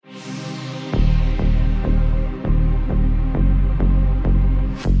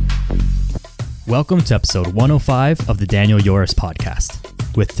Welcome to episode 105 of the Daniel Yoris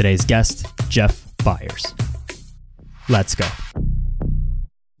podcast with today's guest, Jeff Byers. Let's go.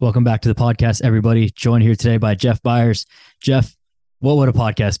 Welcome back to the podcast, everybody. Joined here today by Jeff Byers. Jeff, what would a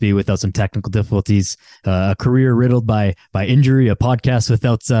podcast be without some technical difficulties? A career riddled by injury, a podcast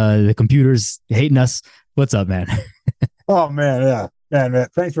without the computers hating us. What's up, man? Oh, man. Yeah. Man,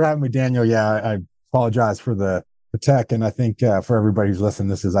 thanks for having me, Daniel. Yeah, I apologize for the tech. And I think for everybody who's listening,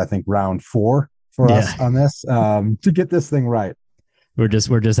 this is, I think, round 4 for us on this to get this thing right. We're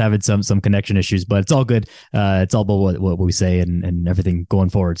just having some connection issues, but it's all good. It's all about what we say and everything going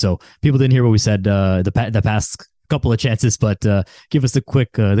forward. So people didn't hear what we said the past couple of chances, but give us the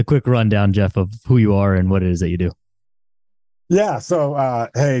quick rundown, Jeff, of who you are and what it is that you do. Yeah. So,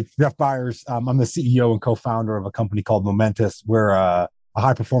 hey, Jeff Byers. I'm the CEO and co-founder of a company called Momentous. We're a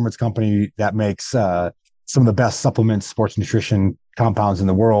high-performance company that makes some of the best supplements, sports nutrition compounds in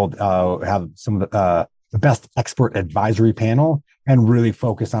the world. Have some of the best expert advisory panel, and really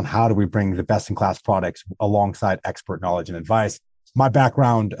focus on how do we bring the best-in-class products alongside expert knowledge and advice. My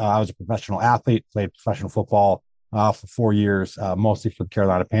background, I was a professional athlete, played professional football for 4 years, mostly for the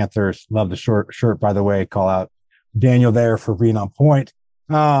Carolina Panthers. Love the shirt, by the way. Call out Daniel there for being on point.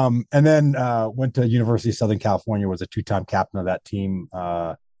 And then went to University of Southern California, was a 2-time captain of that team.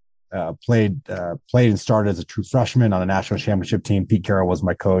 Played and started as a true freshman on a national championship team. Pete Carroll was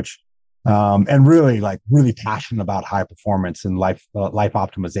my coach. And really passionate about high performance and life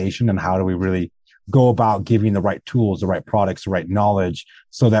optimization, and how do we really go about giving the right tools, the right products, the right knowledge,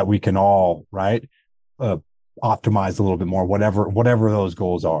 so that we can all optimize a little bit more, whatever those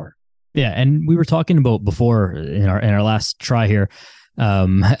goals are. Yeah, and we were talking about before in our last try here,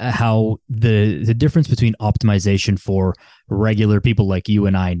 how the difference between optimization for regular people like you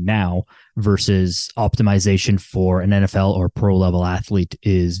and I now versus optimization for an NFL or pro level athlete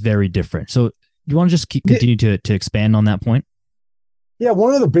is very different. So do you want to just continue to expand on that point? Yeah,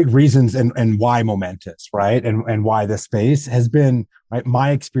 one of the big reasons and why Momentous, right? And why this space has been, right,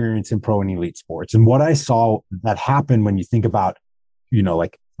 my experience in pro and elite sports, and what I saw that happen when you think about,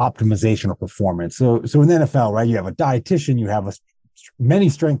 like optimization of performance. So in the NFL, right, you have a dietitian, you have many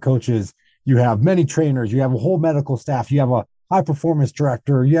strength coaches, you have many trainers, you have a whole medical staff, you have a high performance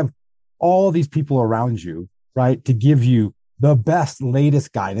director, you have all these people around you, right, to give you the best,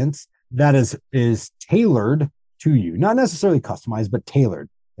 latest guidance that is tailored to you, not necessarily customized, but tailored.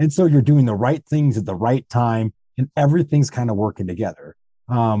 And so you're doing the right things at the right time, and everything's kind of working together.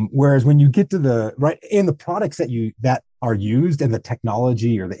 Whereas when you get to the right in the products that are used, and the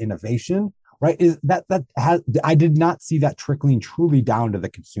technology or the innovation, right, is I did not see that trickling truly down to the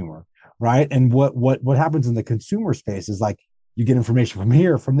consumer, right? And what happens in the consumer space is, like, you get information from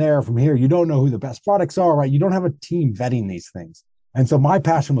here, from there, from here. You don't know who the best products are, right? You don't have a team vetting these things. And so my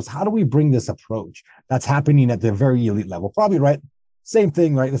passion was, how do we bring this approach that's happening at the very elite level? Probably, right, same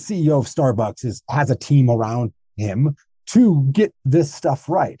thing, right? The CEO of Starbucks has a team around him to get this stuff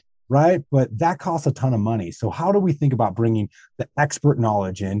right? But that costs a ton of money. So how do we think about bringing the expert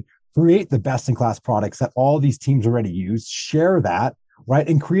knowledge in, create the best-in-class products that all these teams already use, share that, right,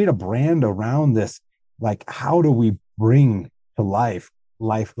 and create a brand around this? Like, how do we bring to life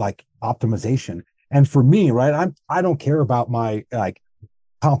like optimization? And for me, right, I don't care about my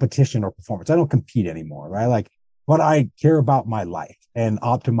competition or performance. I don't compete anymore, right? But I care about my life and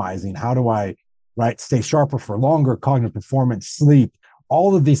optimizing. How do I, right, stay sharper for longer, cognitive performance, sleep,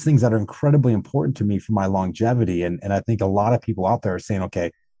 all of these things that are incredibly important to me for my longevity. And I think a lot of people out there are saying,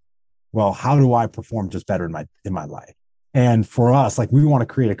 okay, well, how do I perform just better in my life? And for us, we want to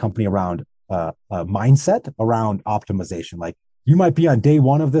create a company around a mindset around optimization. Like, you might be on day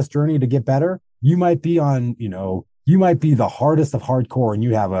 1 of this journey to get better. You might be on, you might be the hardest of hardcore, and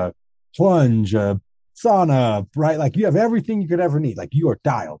you have a plunge, a sauna, right? You have everything you could ever need. You are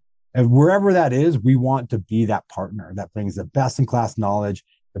dialed. And wherever that is, we want to be that partner that brings the best in class knowledge,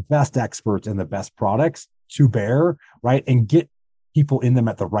 the best experts, and the best products to bear, right? And get people in them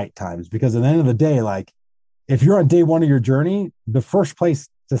at the right times. Because at the end of the day, if you're on day 1 of your journey, the first place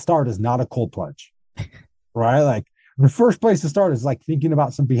to start is not a cold plunge, right? The first place to start is thinking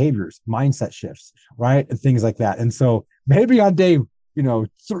about some behaviors, mindset shifts, right? And things like that. And so maybe on day,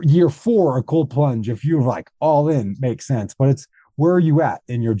 year 4, a cold plunge, if you're all in, makes sense. But it's, where are you at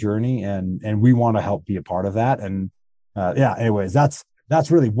in your journey? And we want to help be a part of that. And anyways, that's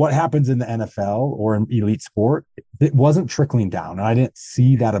really what happens in the NFL or in elite sport. It wasn't trickling down, and I didn't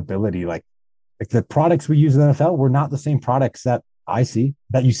see that ability. Like the products we use in the NFL were not the same products that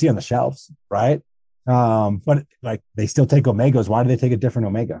you see on the shelves, right? But they still take omegas. Why do they take a different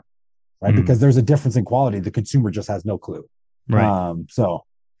omega? Right? Because there's a difference in quality. The consumer just has no clue. Right.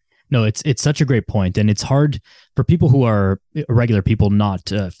 No, it's such a great point, and it's hard for people who are regular people,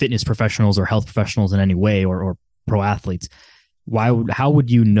 not fitness professionals or health professionals in any way, or pro athletes. How would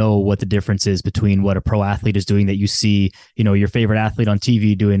you know what the difference is between what a pro athlete is doing that you see, your favorite athlete on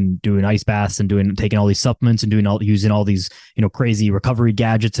TV doing ice baths and taking all these supplements and using all these, crazy recovery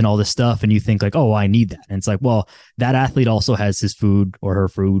gadgets and all this stuff, and you think like, oh, I need that. And it's like, well, that athlete also has his food or her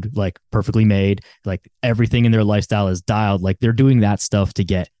food like perfectly made, like everything in their lifestyle is dialed, like they're doing that stuff to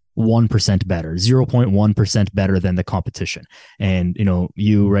get 1% better, 0.1% better than the competition. And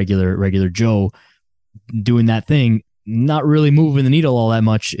you regular Joe doing that thing, not really moving the needle all that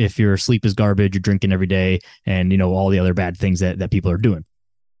much if your sleep is garbage, you're drinking every day, and all the other bad things that people are doing.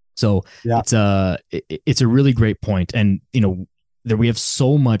 So Yeah. it's a really great point. And that we have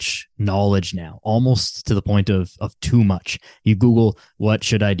so much knowledge now, almost to the point of too much. You Google what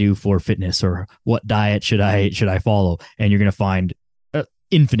should I do for fitness, or what diet should I follow, and you're going to find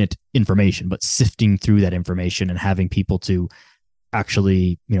infinite information. But sifting through that information and having people to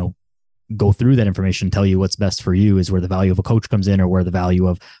actually go through that information, tell you what's best for you, is where the value of a coach comes in, or where the value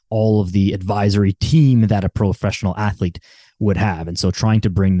of all of the advisory team that a professional athlete would have. And so trying to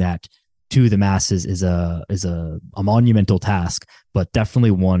bring that to the masses is a monumental task, but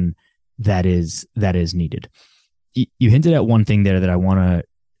definitely one that is needed. You hinted at one thing there that I want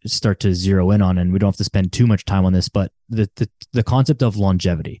to start to zero in on, and we don't have to spend too much time on this, but the concept of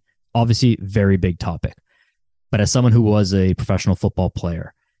longevity, obviously very big topic. But as someone who was a professional football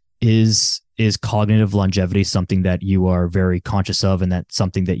player, is cognitive longevity something that you are very conscious of, and that's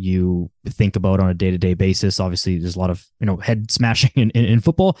something that you think about on a day-to-day basis? Obviously there's a lot of head smashing in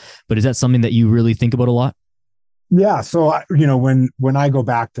football, but is that something that you really think about a lot? Yeah. So when I go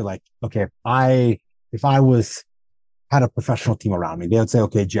back to like, okay, if I was had a professional team around me, they would say,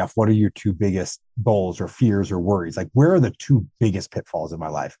 okay, Jeff, what are your two biggest goals or fears or worries? Like, where are the two biggest pitfalls in my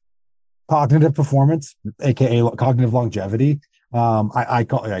life? Cognitive performance, aka cognitive longevity. I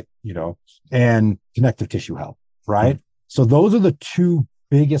call it, and connective tissue health, right? Mm-hmm. So those are the two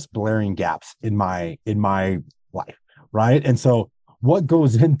biggest blaring gaps in my life, right? And so what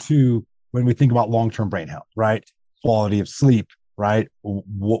goes into when we think about long-term brain health, right? Quality of sleep, right?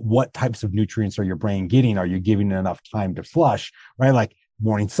 What types of nutrients are your brain getting? Are you giving it enough time to flush, right? Like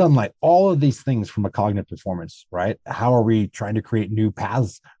morning sunlight, all of these things from a cognitive performance, right? How are we trying to create new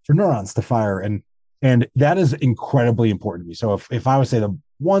paths for neurons to fire? And that is incredibly important to me. So if I would say the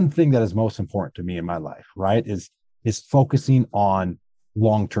one thing that is most important to me in my life, right, is focusing on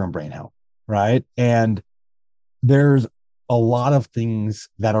long-term brain health, right? And there's a lot of things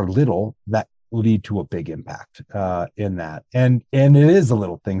that are little that lead to a big impact in that. And it is the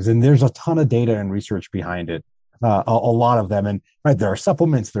little things. And there's a ton of data and research behind it, a lot of them. And right, there are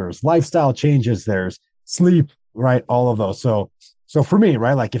supplements, there's lifestyle changes, there's sleep, right? All of those. So for me,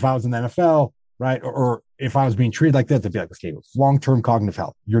 right, like if I was in the NFL, right, or if I was being treated like that, to be like, okay, long-term cognitive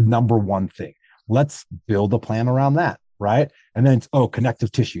health, your number one thing. Let's build a plan around that, right? And then,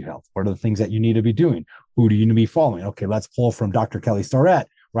 connective tissue health. What are the things that you need to be doing? Who do you need to be following? Okay, let's pull from Dr. Kelly Starrett,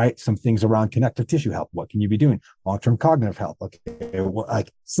 right? Some things around connective tissue health. What can you be doing? Long-term cognitive health. Okay, like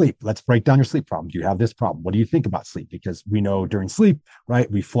sleep. Let's break down your sleep problem. Do you have this problem? What do you think about sleep? Because we know during sleep,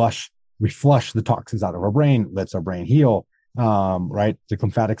 right, we flush the toxins out of our brain, lets our brain heal. Right, the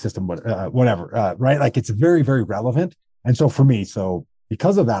lymphatic system, whatever, right? Like it's very, very relevant. And so for me,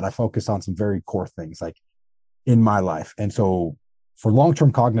 because of that, I focus on some very core things like in my life. And so for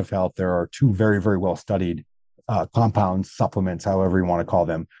long-term cognitive health, there are two very, very well studied compounds, supplements, however you want to call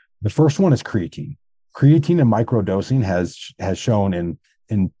them. The first one is creatine. Creatine and microdosing has shown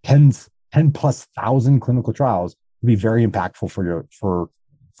in 10 plus thousand clinical trials to be very impactful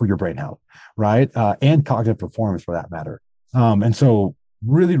for your brain health, right? And cognitive performance for that matter. And so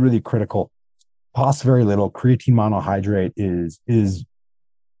really, really critical. Costs very little. Creatine monohydrate is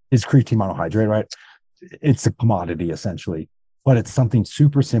creatine monohydrate, right? It's a commodity essentially, but it's something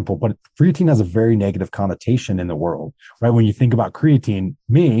super simple. But creatine has a very negative connotation in the world, right? When you think about creatine,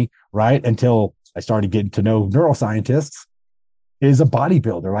 right, until I started getting to know neuroscientists, is a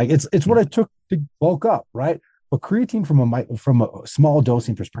bodybuilder, right? It's what it took to bulk up, right? But creatine from a small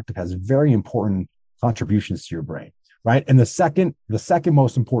dosing perspective has very important contributions to your brain. Right. And the second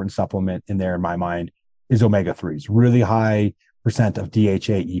most important supplement in there, in my mind, is omega-3s, really high percent of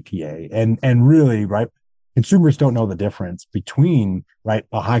DHA, EPA. And really, right, consumers don't know the difference between, right,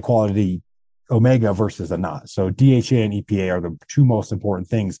 a high quality omega versus a not. So DHA and EPA are the two most important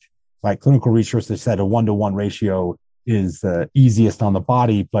things. Like clinical research, they said a 1-to-1 ratio is the easiest on the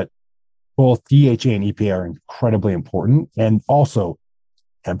body, but both DHA and EPA are incredibly important. And also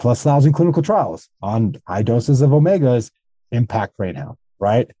 10 plus thousand clinical trials on high doses of omegas impact brain health,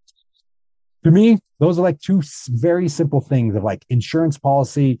 right? to me, those are like two very simple things of like insurance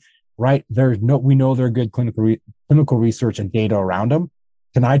policy, right? We know there are good clinical research and data around them.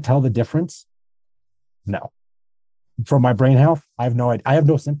 Can I tell the difference? No. From my brain health, I have no idea. I have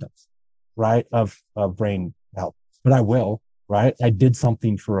no symptoms, right, of brain health, but I will, right? I did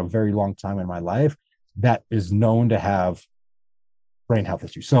something for a very long time in my life that is known to have brain health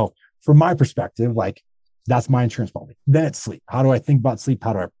issues. So from my perspective, like that's my insurance policy. Then it's sleep. How do I think about sleep?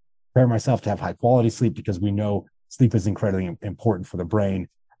 How do I prepare myself to have high quality sleep? Because we know sleep is incredibly important for the brain.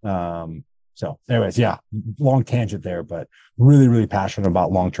 So anyways, yeah, long tangent there, but really, really passionate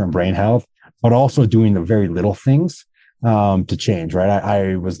about long-term brain health, but also doing the very little things to change, right?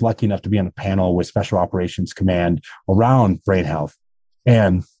 I was lucky enough to be on a panel with Special Operations Command around brain health.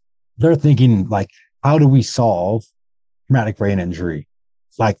 And they're thinking like, how do we solve traumatic brain injury?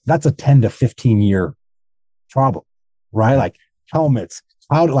 Like that's a 10 to 15 year problem, right? Like helmets,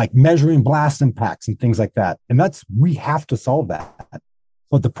 how to like measuring blast impacts and things like that. And we have to solve that.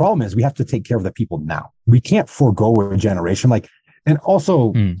 But the problem is we have to take care of the people now. We can't forego a generation. Like, and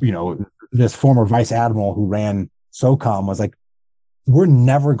also, this former vice admiral who ran SOCOM was like, we're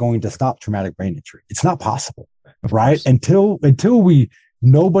never going to stop traumatic brain injury. It's not possible, right? Until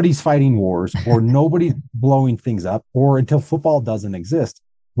nobody's fighting wars or nobody's blowing things up or until football doesn't exist,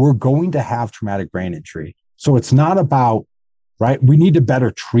 we're going to have traumatic brain injury. So it's not about, right? We need to better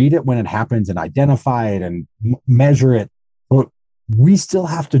treat it when it happens and identify it and measure it. But we still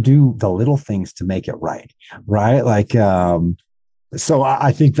have to do the little things to make it right. Like, so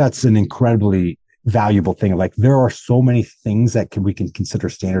I think that's an incredibly valuable thing. Like there are so many things that we can consider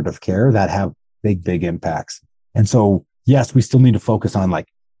standard of care that have big impacts. And so, yes, we still need to focus on like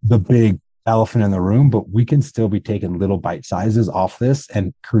the big elephant in the room, but we can still be taking little bite sizes off this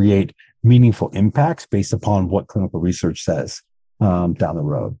and create meaningful impacts based upon what clinical research says down the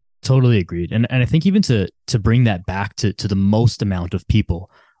road. Totally agreed. And I think even to bring that back to the most amount of people,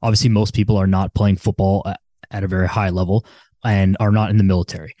 obviously most people are not playing football at a very high level and are not in the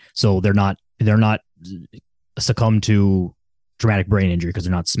military. So they're not succumb to traumatic brain injury because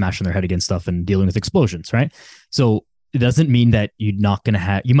they're not smashing their head against stuff and dealing with explosions, right? So it doesn't mean that you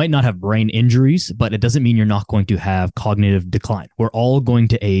might not have brain injuries, but it doesn't mean you're not going to have cognitive decline. We're all going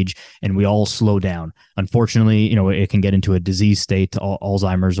to age and we all slow down. Unfortunately, it can get into a disease state,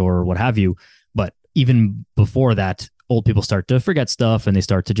 Alzheimer's or what have you. But even before that, old people start to forget stuff and they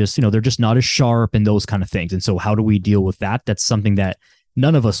start to just, they're just not as sharp and those kind of things. And so how do we deal with that? That's something that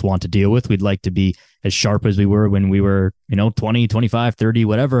none of us want to deal with. We'd like to be as sharp as we were when we were, 20, 25, 30,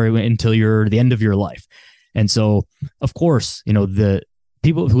 whatever, until you're the end of your life. And so, of course, the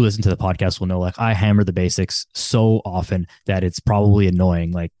people who listen to the podcast will know, like, I hammer the basics so often that it's probably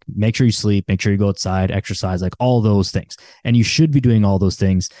annoying. Like, make sure you sleep, make sure you go outside, exercise, like all those things. And you should be doing all those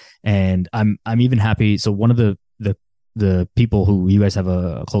things. And I'm even happy. So one of the people who you guys have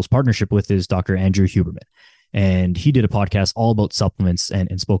a close partnership with is Dr. Andrew Huberman. And he did a podcast all about supplements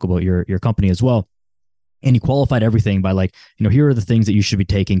and spoke about your company as well. And he qualified everything by like, here are the things that you should be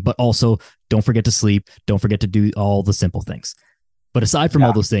taking, but also don't forget to sleep. Don't forget to do all the simple things. But aside from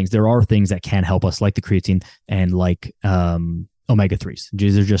all those things, there are things that can help us, like the creatine and like omega-3s.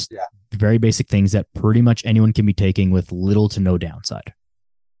 These are just very basic things that pretty much anyone can be taking with little to no downside.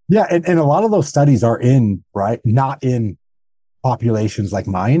 Yeah. And a lot of those studies are not in populations like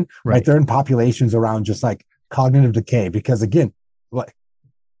mine, right? They're in populations around just like cognitive decay, because again, like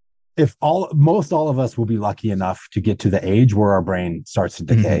most all of us will be lucky enough to get to the age where our brain starts to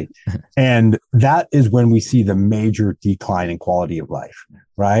decay. And that is when we see the major decline in quality of life.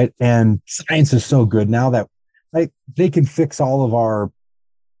 Right. And science is so good now that like they can fix all of our,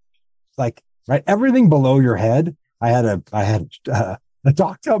 like, right, everything below your head. I had a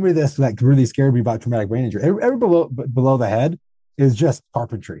doc tell me this that really scared me about traumatic brain injury. Every below the head is just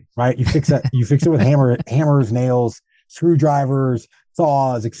carpentry, right? You fix it with hammers, nails, screwdrivers,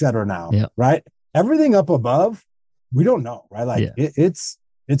 saws, etc. now, right? Everything up above, we don't know, right? Like it's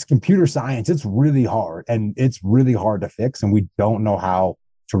computer science. It's really hard, and it's really hard to fix, and we don't know how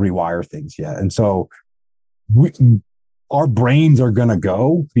to rewire things yet. And so our brains are going to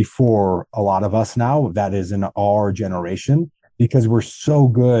go before a lot of us now, that is in our generation, because we're so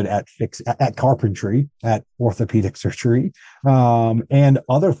good at carpentry, at orthopedic surgery, and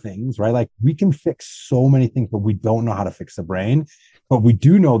other things, right? Like we can fix so many things, but we don't know how to fix the brain. But we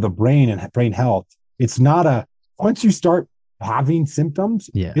do know the brain and brain health. It's not once you start having symptoms,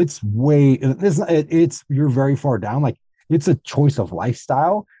 it's you're very far down. Like it's a choice of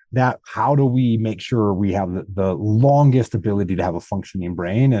lifestyle. That how do we make sure we have the longest ability to have a functioning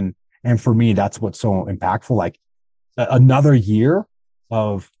brain? And for me, that's what's so impactful. Like another year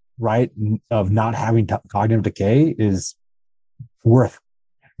of right, of not having cognitive decay is worth,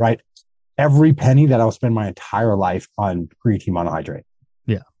 right, every penny that I'll spend my entire life on creatine monohydrate.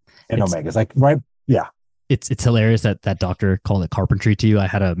 Yeah. And It's omegas, like, right. Yeah. it's hilarious that that doctor called it carpentry to you. I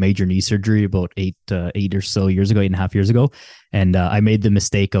had a major knee surgery about eight or so years ago, 8.5 years ago, and I made the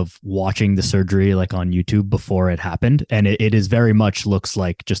mistake of watching the surgery like on YouTube before it happened, and it is very much looks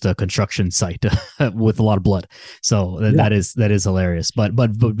like just a construction site with a lot of blood. So that is hilarious, but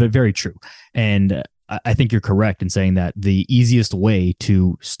very true. And I think you're correct in saying that the easiest way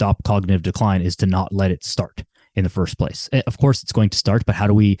to stop cognitive decline is to not let it start in the first place. Of course, it's going to start, but how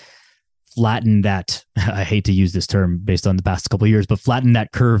do we flatten that? I hate to use this term based on the past couple of years, but flatten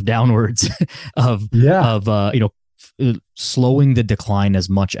that curve downwards of slowing the decline as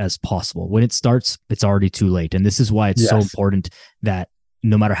much as possible. When it starts, it's already too late. And this is why it's so important that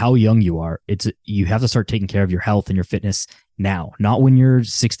no matter how young you are, you have to start taking care of your health and your fitness now, not when you're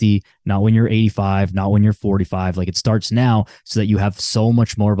 60, not when you're 85, not when you're 45. Like, it starts now so that you have so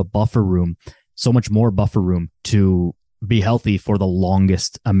much more buffer room to be healthy for the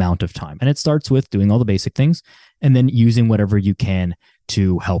longest amount of time. And it starts with doing all the basic things and then using whatever you can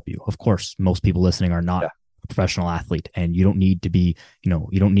to help you. Of course, most people listening are not a professional athlete, and you don't need to be,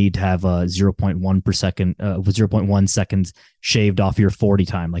 you don't need to have a 0.1 per second, 0.1 seconds shaved off your 40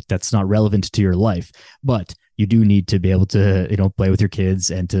 time. Like, that's not relevant to your life, but you do need to be able to, play with your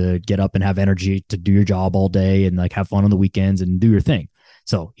kids and to get up and have energy to do your job all day and like have fun on the weekends and do your thing.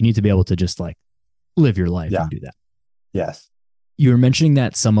 So you need to be able to just like live your life and do that. Yes. You were mentioning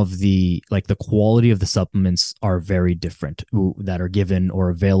that some of the quality of the supplements are very different that are given or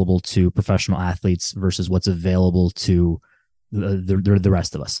available to professional athletes versus what's available to the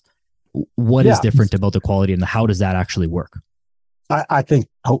rest of us. What is different about the quality, and how does that actually work? I think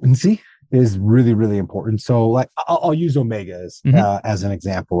potency is really, really important. So like, I'll use omegas as an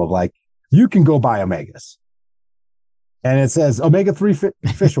example of, like, you can go buy omegas and it says omega-3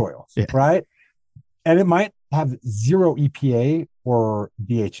 fish oils, right? And it might have 0 EPA or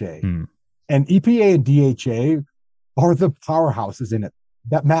DHA. And EPA and DHA are the powerhouses in it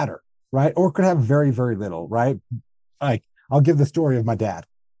that matter, right? Or could have very, very little, right? Like, I'll give the story of my dad.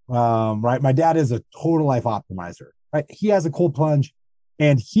 Right? My dad is a total life optimizer, right? He has a cold plunge,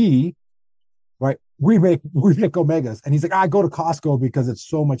 and we make omegas, and he's like, I go to Costco because it's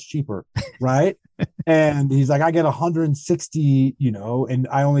so much cheaper, right? And he's like, I get 160, and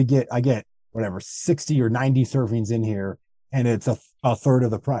I get whatever 60 or 90 servings in here, and it's a third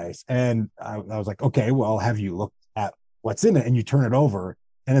of the price. And I was like, okay, well, have you looked at what's in it? And you turn it over,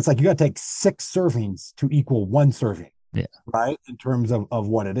 and it's like, you got to take 6 servings to equal 1 serving, right, in terms of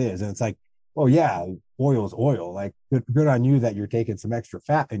what it is. And it's like, oh yeah, oil is oil. Like, good on you that you're taking some extra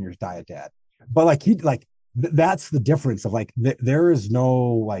fat in your diet, Dad. But like, that's the difference of, like, there is no,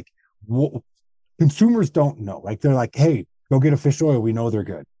 like, consumers don't know. Like, they're like, hey, go get a fish oil, we know they're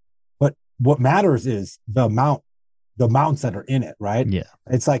good. But what matters is the amounts that are in it, right? Yeah.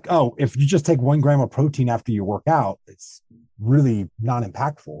 It's like, oh, if you just take 1 gram of protein after you work out, it's really not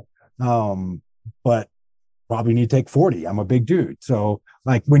impactful. But probably need to take 40. I'm a big dude. So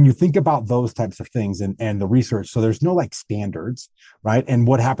like, when you think about those types of things and the research, so there's no like standards, right? And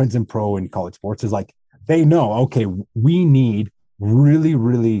what happens in pro and college sports is, like, they know, okay, we need really,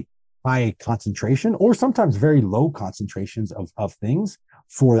 really high concentration or sometimes very low concentrations of things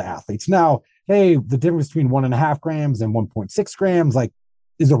for the athletes. Now, hey, the difference between 1.5 grams and 1.6 grams, like,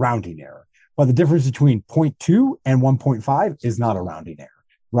 is a rounding error. But the difference between 0.2 and 1.5 is not a rounding error,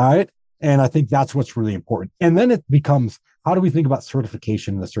 right? And I think that's what's really important. And then it becomes, how do we think about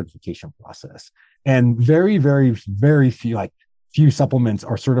certification and the certification process? And very, very, very few supplements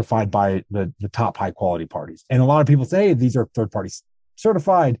are certified by the top high quality parties. And a lot of people say, hey, these are third parties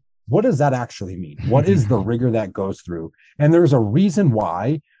certified. What does that actually mean? What is the rigor that goes through? And there's a reason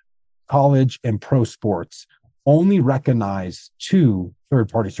why college and pro sports only recognize 2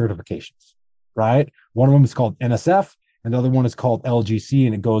 third-party certifications, right? One of them is called NSF, and the other one is called LGC,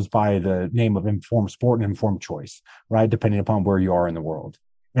 and it goes by the name of informed sport and informed choice, right? Depending upon where you are in the world.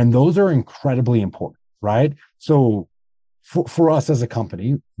 And those are incredibly important, right? So for us as a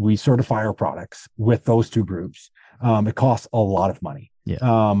company, we certify our products with those 2 groups. It costs a lot of money.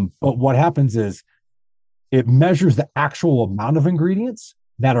 But what happens is it measures the actual amount of ingredients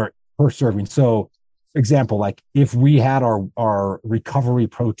that are per serving. So, example, like, if we had our recovery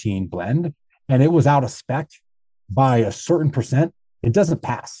protein blend and it was out of spec by a certain percent, it doesn't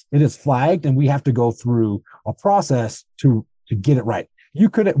pass. It is flagged, and we have to go through a process to get it right. We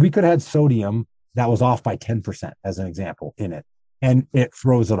could have had sodium that was off by 10%, as an example, in it, and it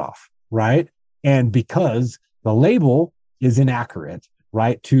throws it off, right? And because the label is inaccurate,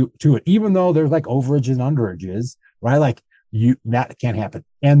 right, to it, even though there's like overages and underages, right? Like that can't happen.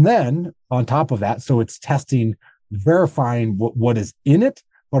 And then on top of that, so it's testing, verifying what is in it,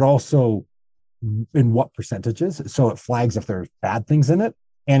 but also in what percentages. So it flags if there's bad things in it,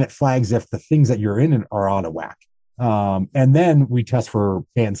 and it flags if the things that you're in are out of whack. And then we test for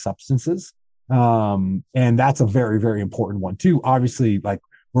banned substances. And that's a very, very important one too. Obviously, like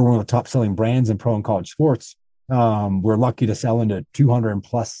we're one of the top selling brands in pro and college sports. We're lucky to sell into 200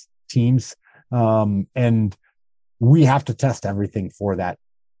 plus teams. And we have to test everything for that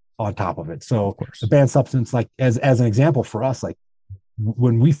on top of it. So the banned substance, like as an example for us, like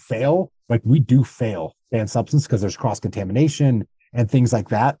when we fail, like we do fail banned substance because there's cross contamination and things like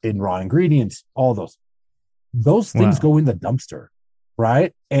that in raw ingredients, all those things go in the dumpster,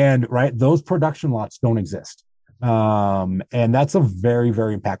 right? And those production lots don't exist. And that's a very,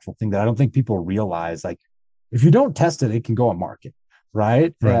 very impactful thing that I don't think people realize. Like if you don't test it, it can go on market,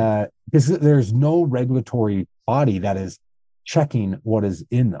 right? Because there's no regulatory body that is checking what is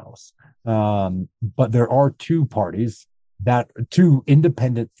in those. But there are two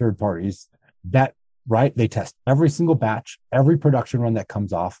independent third parties that, they test every single batch, every production run that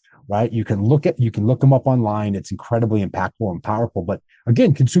comes off, right? You can look them up online. It's incredibly impactful and powerful. But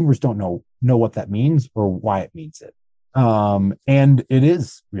again, consumers don't know what that means or why it means it. And it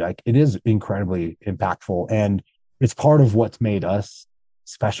is incredibly impactful, and it's part of what's made us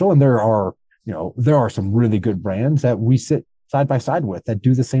special. And there are some really good brands that we sit side by side with that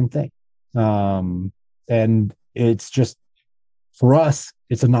do the same thing. And it's just, for us,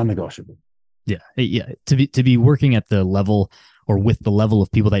 it's a non-negotiable. Yeah. To be working at the level or with the level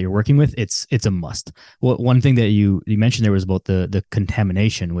of people that you're working with, it's a must. Well, one thing that you mentioned there was about the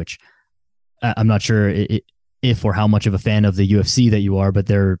contamination, which I'm not sure if or how much of a fan of the UFC that you are, but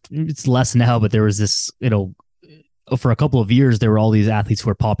it's less now. But there was this, for a couple of years, there were all these athletes who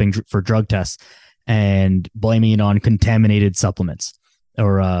were popping for drug tests and blaming it on contaminated supplements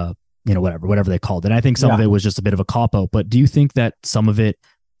or whatever they called it. And I think some of it was just a bit of a cop out. But do you think that some of it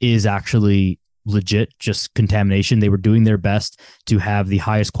is actually legit, just contamination? They were doing their best to have the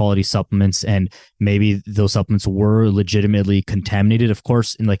highest quality supplements, and maybe those supplements were legitimately contaminated. Of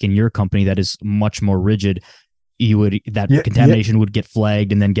course, in your company that is much more rigid, contamination would get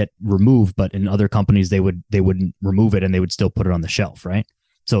flagged and then get removed. But in other companies, they wouldn't remove it and they would still put it on the shelf, right?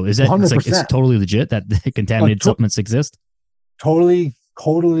 So is that it's totally legit that the contaminated supplements exist? Totally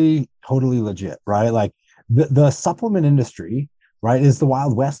legit, right? Like the supplement industry, right, is the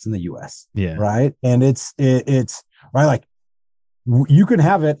Wild West in the US. Yeah. Right. And it's right. Like you can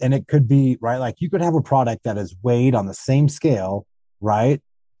have it and it could be right. Like you could have a product that is weighed on the same scale, right,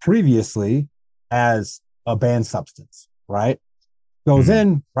 previously as a banned substance, right? Goes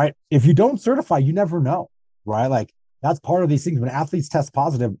in, right? If you don't certify, you never know, right? Like that's part of these things. When athletes test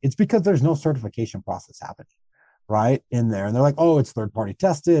positive, it's because there's no certification process happening, right, in there. And they're like, oh, it's third party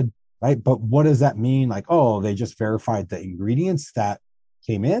tested. Right. But what does that mean? Like, oh, they just verified the ingredients that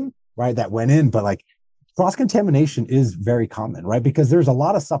came in, right? That went in. But like cross contamination is very common, right? Because there's a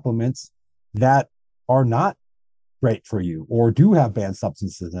lot of supplements that are not great for you or do have banned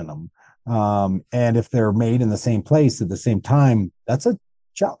substances in them. And if they're made in the same place at the same time, that's a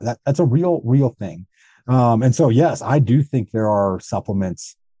real thing. And so, yes, I do think there are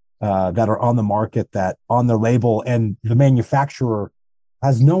supplements that are on the market that on their label, and the manufacturer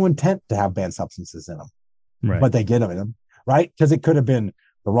has no intent to have banned substances in them, but they get them in them, right? Because it could have been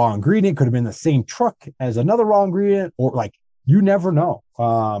the raw ingredient, could have been the same truck as another raw ingredient, or like, you never know.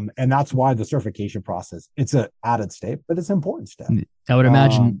 And that's why the certification process, it's an added step, but it's an important step. I would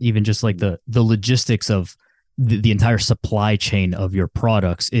imagine even just like the logistics of the entire supply chain of your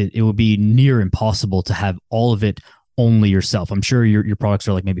products, it would be near impossible to have all of it only yourself. I'm sure your products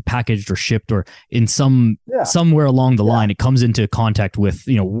are like maybe packaged or shipped, or in somewhere along the line, it comes into contact with,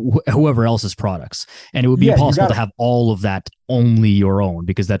 whoever else's products. And it would be impossible to have all of that only your own,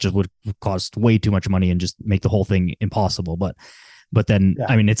 because that just would cost way too much money and just make the whole thing impossible. But then,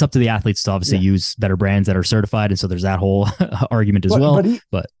 I mean, it's up to the athletes to obviously use better brands that are certified. And so there's that whole argument as well.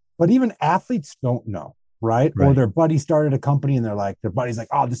 But even athletes don't know, right? Or their buddy started a company and their buddy's like,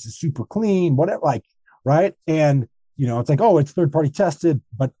 oh, this is super clean, whatever, like, right? And it's like, oh, it's third party tested,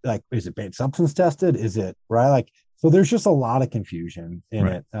 but like, is it banned substance tested? Is it right? Like, so there's just a lot of confusion in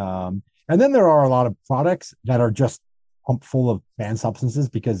it. And then there are a lot of products that are just pumped full of banned substances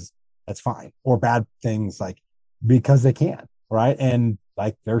because that's fine, or bad things, like because they can, right? And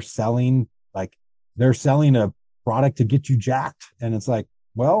like they're selling a product to get you jacked, and it's like,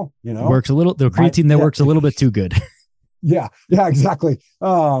 well, works a little. The creatine that works a little bit too good. Yeah, exactly.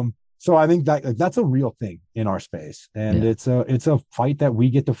 So I think that, like, that's a real thing in our space, and Yeah. it's a fight that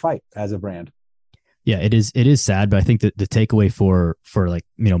we get to fight as a brand. Yeah, it is sad, but I think that the takeaway for like,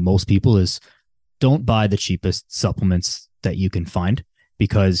 most people is don't buy the cheapest supplements that you can find,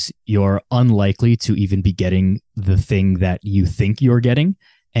 because you're unlikely to even be getting the thing that you think you're getting.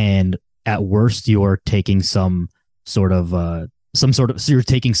 And at worst, you're taking so you're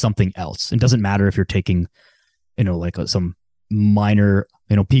taking something else. It doesn't matter if you're taking, like some minor,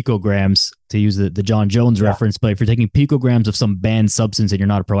 picograms, to use the John Jones reference, but if you're taking picograms of some banned substance and you're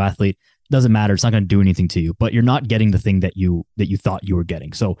not a pro athlete, it doesn't matter. It's not going to do anything to you, but you're not getting the thing that you thought you were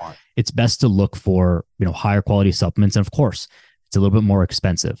getting. So it's best to look for, higher quality supplements. And of course, it's a little bit more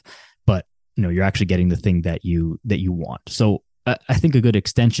expensive, but you're actually getting the thing that you want. So I think a good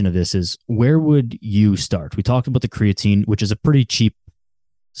extension of this is, where would you start? We talked about the creatine, which is a pretty cheap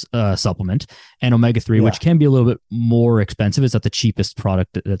supplement, and omega-3, which can be a little bit more expensive. It's not the cheapest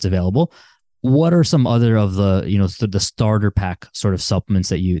product that's available. What are some other of the, the starter pack sort of supplements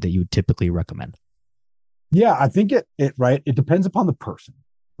that you typically recommend? Yeah, I think it depends upon the person,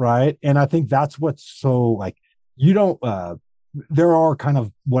 right? And I think that's what's so, like, you don't there are kind of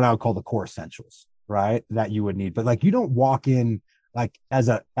what I would call the core essentials, right? That you would need. But like, you don't walk in like as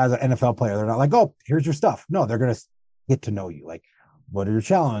an NFL player, they're not like, "Oh, here's your stuff." No, they're going to get to know you. Like, what are your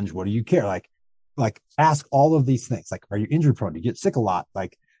challenge? What do you care? Like ask all of these things. Like, are you injury prone? Do you get sick a lot?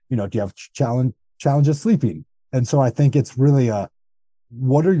 Like, do you have challenges sleeping? And so I think it's really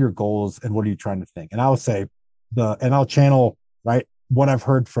what are your goals and what are you trying to think? And I'll say I'll channel, right, what I've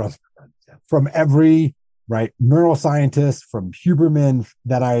heard from every, right, neuroscientist, from Huberman,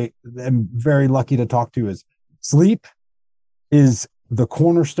 that I am very lucky to talk to, is sleep is the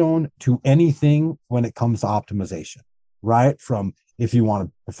cornerstone to anything when it comes to optimization, right? From, if you want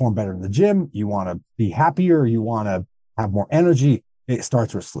to perform better in the gym, you want to be happier, you want to have more energy, it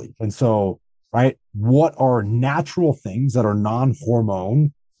starts with sleep. And so, right, what are natural things that are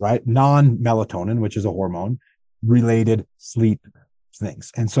non-hormone, right, non-melatonin, which is a hormone related sleep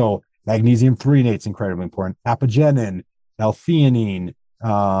things? And so magnesium threonate is incredibly important. Apigenin, L-theanine,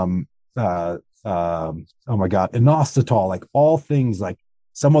 oh my God, inositol, like all things, like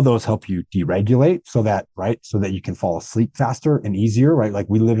some of those help you deregulate so that, right, so that you can fall asleep faster and easier, right? Like,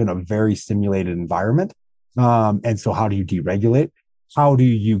 we live in a very stimulated environment. And so how do you deregulate? How do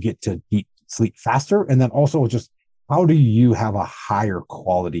you get to deep sleep faster? And then also, just how do you have a higher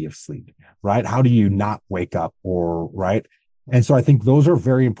quality of sleep, right? How do you not wake up, or, right? And so I think those are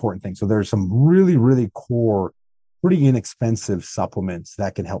very important things. So there's some really, really core, pretty inexpensive supplements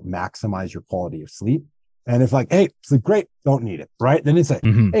that can help maximize your quality of sleep. And if, like, hey, sleep great, don't need it, right? Then it's like,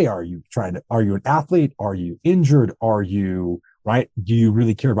 hey, are you an athlete? Are you injured? Are you, right? Do you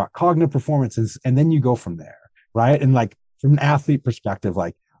really care about cognitive performance? And then you go from there, right? And like, from an athlete perspective,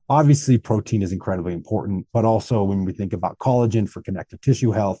 like, obviously protein is incredibly important, but also when we think about collagen for connective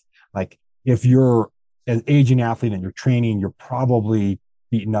tissue health, like, if you're an aging athlete and you're training, you're probably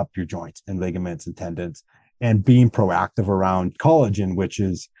beating up your joints and ligaments and tendons, and being proactive around collagen, which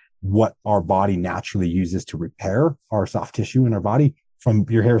is what our body naturally uses to repair our soft tissue in our body, from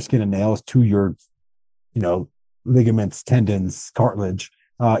your hair, skin, and nails to your, ligaments, tendons, cartilage,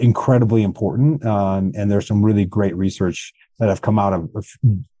 incredibly important. And there's some really great research that have come out of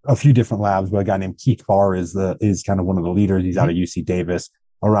a few different labs, but a guy named Keith Barr is kind of one of the leaders. He's out of UC Davis,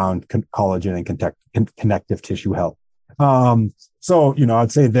 around collagen and connective tissue health. So,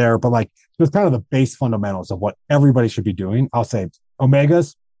 I'd say there, but like, just kind of the base fundamentals of what everybody should be doing. I'll say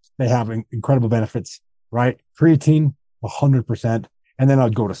omegas, they have incredible benefits, right? Creatine, 100%. And then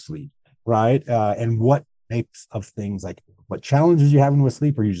I'd go to sleep, right? And what types of things, like, what challenges you having with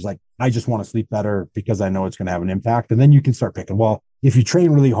sleep? Or you just like, I just want to sleep better because I know it's going to have an impact. And then you can start picking, well, if you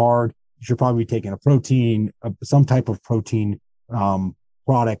train really hard, you should probably be taking a protein, some type of protein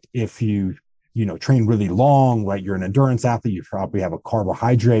product. If you train really long, right, you're an endurance athlete, you probably have a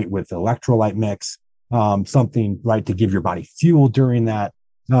carbohydrate with electrolyte mix, something, right, to give your body fuel during that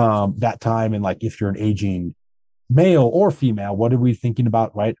time. And like, if you're an aging male or female, what are we thinking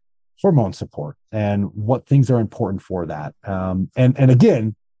about, right? Hormone support and what things are important for that. And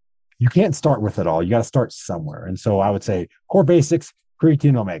again, you can't start with it all. You got to start somewhere. And so I would say core basics,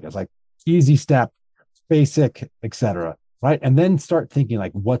 creatine, omegas, like, easy step, basic, etc. Right. And then start thinking,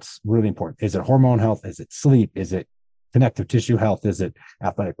 like, what's really important? Is it hormone health? Is it sleep? Is it connective tissue health? Is it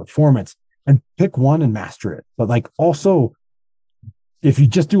athletic performance? And pick one and master it. But like, also, if you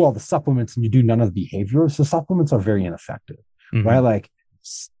just do all the supplements and you do none of the behaviors, the supplements are very ineffective, right? Like,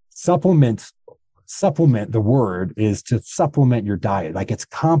 supplements supplement, the word is to supplement your diet. Like it's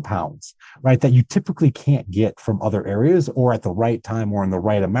compounds, right? That you typically can't get from other areas or at the right time or in the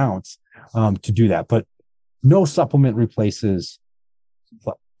right amounts to do that. But no supplement replaces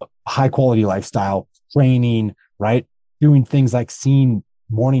high quality lifestyle, training, right? Doing things like seeing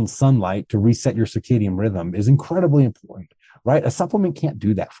morning sunlight to reset your circadian rhythm is incredibly important, right? A supplement can't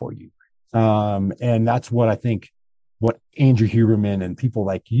do that for you. And that's what I think what Andrew Huberman and people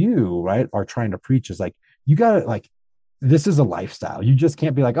like you, right, are trying to preach is like, you got to like, this is a lifestyle. You just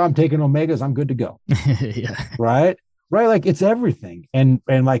can't be like, oh, I'm taking omegas, I'm good to go. Yeah. Right. Right. Like it's everything. And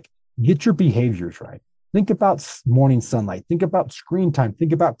like get your behaviors right. Think about morning sunlight. Think about screen time.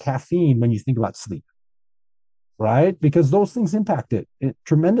 Think about caffeine when you think about sleep. Right. Because those things impact it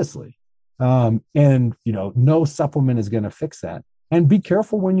tremendously. And, you know, no supplement is going to fix that. And be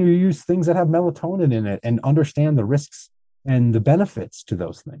careful when you use things that have melatonin in it and understand the risks and the benefits to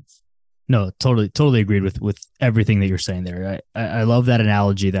those things. No, totally agreed with everything that you're saying there. I love that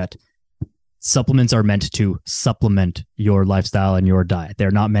analogy that supplements are meant to supplement your lifestyle and your diet.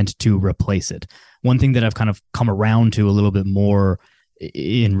 They're not meant to replace it. One thing that I've kind of come around to a little bit more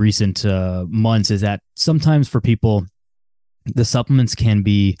in recent months is that sometimes for people, the supplements can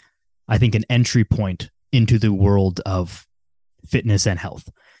be, I think, an entry point into the world of fitness and health.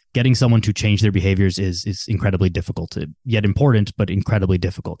 Getting someone to change their behaviors is incredibly difficult, yet important, but incredibly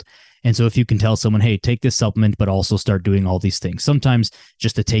difficult. And so if you can tell someone, hey, take this supplement, but also start doing all these things, sometimes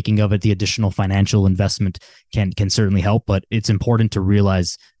just the taking of it, the additional financial investment can certainly help, but it's important to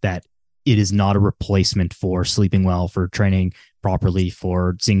realize that it is not a replacement for sleeping well, for training properly,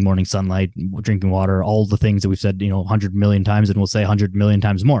 for seeing morning sunlight, drinking water, all the things that we've said, 100 million times, and we'll say 100 million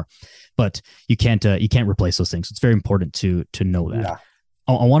times more. But you can't replace those things. It's very important to know that. Yeah.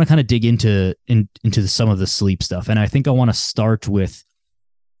 I want to kind of dig into some of the sleep stuff, and I think I want to start with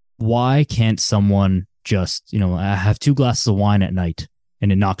why can't someone just I have 2 glasses of wine at night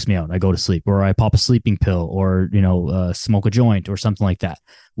and it knocks me out. I go to sleep, or I pop a sleeping pill, or smoke a joint or something like that.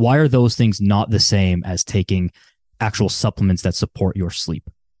 Why are those things not the same as taking actual supplements that support your sleep?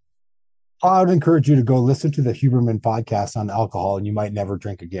 I would encourage you to go listen to the Huberman podcast on alcohol, and you might never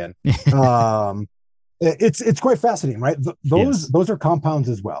drink again. It's quite fascinating, right? Those are compounds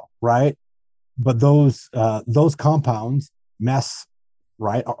as well, right? But those compounds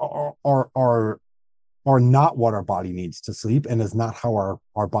right, are not what our body needs to sleep, and is not how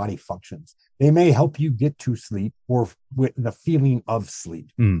our body functions. They may help you get to sleep or with the feeling of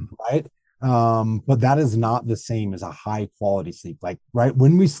sleep, right? But that is not the same as a high quality sleep. Like, right,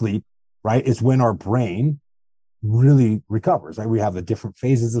 when we sleep, right, is when our brain really recovers, right? We have the different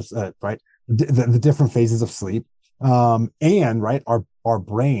phases of right, the different phases of sleep, and right, our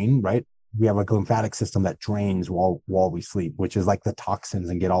brain, right, we have a lymphatic system that drains while we sleep, which is like the toxins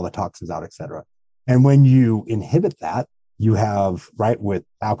and get all the toxins out, etc. And when you inhibit that, you have, right, with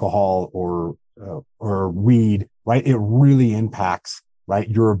alcohol or weed, right, it really impacts, right,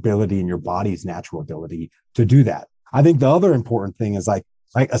 your ability and your body's natural ability to do that. I think the other important thing is like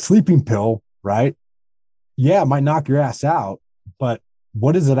a sleeping pill, right? Yeah, it might knock your ass out, but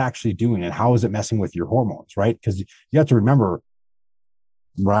what is it actually doing, and how is it messing with your hormones, right? Because you have to remember,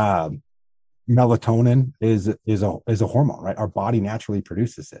 melatonin is a hormone, right? Our body naturally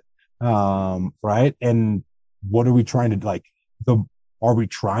produces it, right? And what are we trying to are we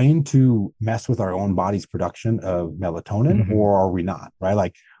trying to mess with our own body's production of melatonin, or are we not, right?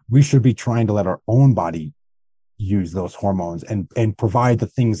 Like, we should be trying to let our own body use those hormones and provide the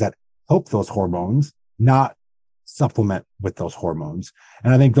things that help those hormones, not supplement with those hormones.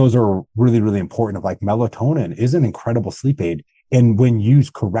 And I think those are really, really important. Of like, melatonin is an incredible sleep aid, and when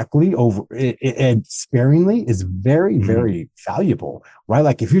used correctly and sparingly, is very, very valuable, right?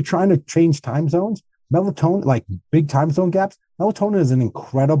 Like, if you're trying to change time zones, melatonin, like big time zone gaps, melatonin is an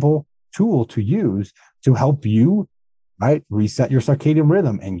incredible tool to use to help you, right, reset your circadian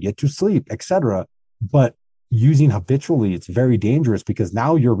rhythm and get to sleep, etc. But using habitually, it's very dangerous, because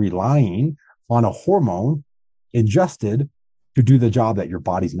now you're relying on a hormone ingested to do the job that your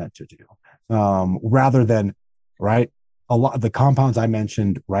body's meant to do, rather than, right, a lot of the compounds I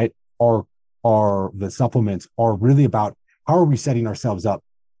mentioned, right, are the supplements are really about how are we setting ourselves up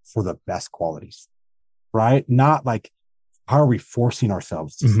for the best qualities, right? Not like, how are we forcing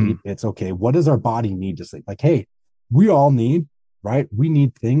ourselves to sleep? It's okay, what does our body need to sleep? Like, hey, we all need, right, we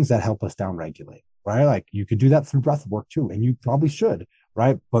need things that help us downregulate, right? Like, you could do that through breath work too, and you probably should,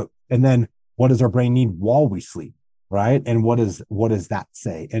 right? And then what does our brain need while we sleep, right? And what does that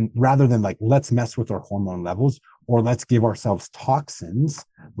say? And rather than like, let's mess with our hormone levels, or let's give ourselves toxins,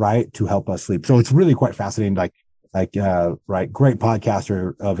 right, to help us sleep. So it's really quite fascinating. Like, right, great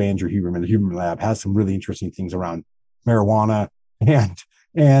podcaster of Andrew Huberman, the Huberman Lab, has some really interesting things around marijuana and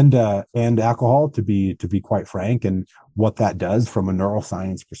and alcohol, to be quite frank, and what that does from a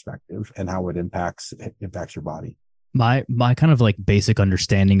neuroscience perspective and how it impacts your body. My kind of like basic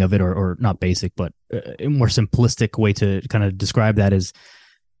understanding of it, or not basic, but a more simplistic way to kind of describe that is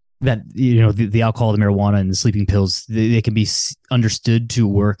that, the alcohol, the marijuana, and the sleeping pills, they can be understood to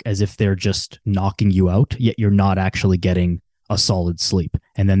work as if they're just knocking you out, yet you're not actually getting a solid sleep.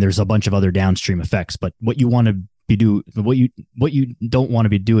 And then there's a bunch of other downstream effects. But what you want to what you don't want to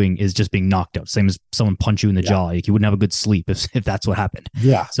be doing is just being knocked out. Same as someone punch you in the jaw. Like, you wouldn't have a good sleep if that's what happened.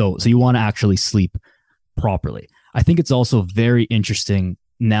 Yeah. So you want to actually sleep properly. I think it's also very interesting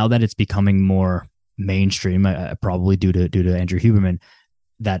now that it's becoming more mainstream, probably due to Andrew Huberman,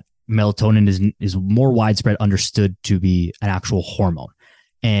 that melatonin is more widespread understood to be an actual hormone.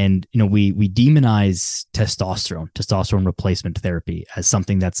 And, we demonize testosterone replacement therapy as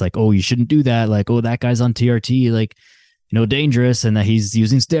something that's like, oh, you shouldn't do that. Like, oh, that guy's on TRT, like, dangerous, and that he's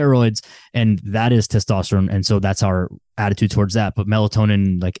using steroids, and that is testosterone. And so that's our attitude towards that. But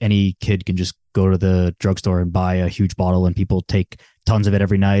melatonin, like, any kid can just go to the drugstore and buy a huge bottle, and people take tons of it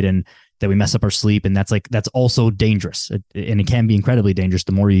every night, and that we mess up our sleep. And that's also dangerous. And it can be incredibly dangerous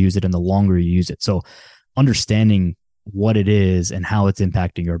the more you use it and the longer you use it. So understanding what it is and how it's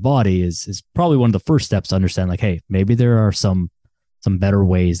impacting your body is probably one of the first steps to understand, like, hey, maybe there are some better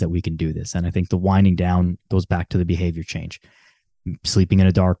ways that we can do this. And I think the winding down goes back to the behavior change. Sleeping in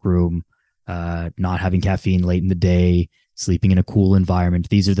a dark room, not having caffeine late in the day, sleeping in a cool environment.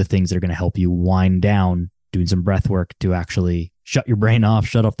 These are the things that are going to help you wind down, doing some breath work to actually shut your brain off,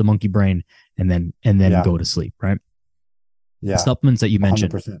 shut off the monkey brain, and then go to sleep, right? Yeah. The supplements that you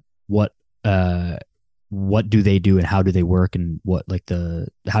mentioned, 100%. What do they do, and how do they work, and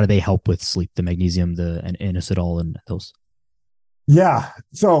how do they help with sleep? The magnesium, and inositol, and those. Yeah.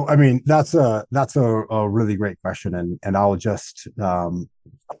 So, I mean, that's a really great question. And I'll just,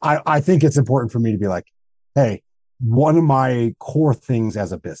 I think it's important for me to be like, hey, one of my core things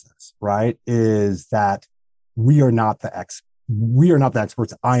as a business, right, is that we are not the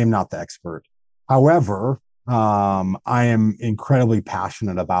experts. I am not the expert. However, I am incredibly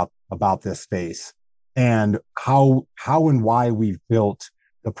passionate about this space, and how and why we've built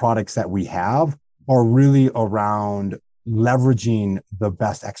the products that we have are really around leveraging the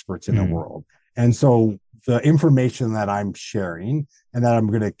best experts in the world. And so the information that I'm sharing, and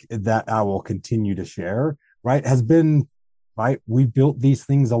that I will continue to share, right, has been, right, we built these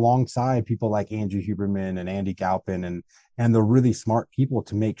things alongside people like Andrew Huberman and Andy Galpin and the really smart people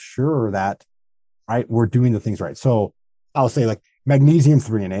to make sure that, right, we're doing the things right. So I'll say, like, magnesium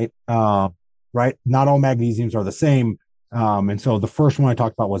threonate, right, not all magnesiums are the same. And so the first one I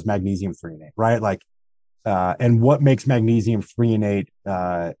talked about was magnesium threonate, right? Like, and what makes magnesium threonate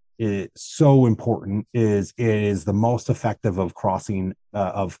is so important is it is the most effective of crossing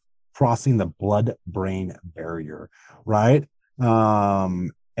the blood-brain barrier, right?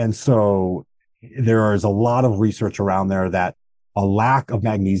 And so there is a lot of research around there that a lack of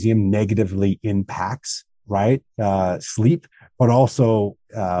magnesium negatively impacts, right, sleep, but also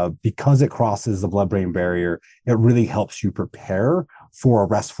because it crosses the blood-brain barrier, it really helps you prepare for a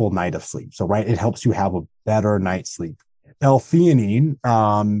restful night of sleep. So, right, it helps you have a better night's sleep. L-theanine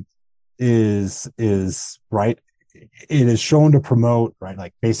is right. It is shown to promote, right,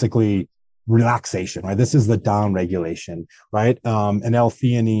 like, basically relaxation, right? This is the down regulation, right? And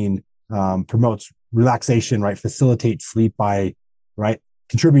L-theanine promotes relaxation, right? Facilitates sleep by, right,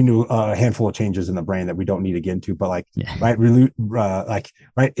 contributing to a handful of changes in the brain that we don't need to get into, but like, yeah. Right,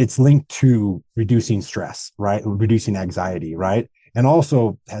 right, it's linked to reducing stress, right, reducing anxiety, right, and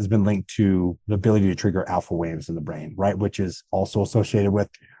also has been linked to the ability to trigger alpha waves in the brain, right, which is also associated with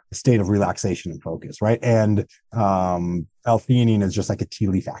a state of relaxation and focus, right. And L-theanine is just like a tea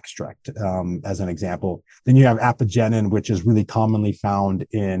leaf extract, as an example. Then you have apigenin, which is really commonly found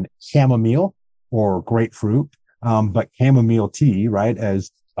in chamomile or grapefruit. But chamomile tea, right, as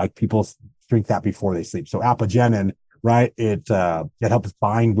like people drink that before they sleep. So apigenin, right, it helps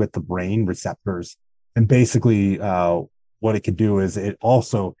bind with the brain receptors, and basically what it can do is it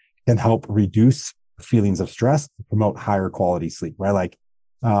also can help reduce feelings of stress to promote higher quality sleep, right? Like,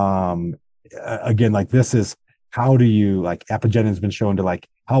 again, like, this is how do you, like, apigenin has been shown to, like,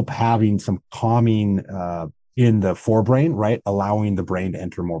 help having some calming in the forebrain, right, allowing the brain to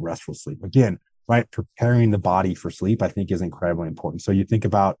enter more restful sleep. Again, right, preparing the body for sleep, I think, is incredibly important. So you think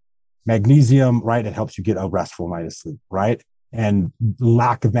about magnesium, right, it helps you get a restful night of sleep, right? And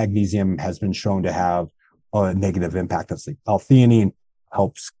lack of magnesium has been shown to have a negative impact on sleep. L-theanine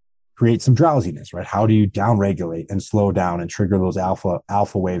helps create some drowsiness, right? How do you downregulate and slow down and trigger those alpha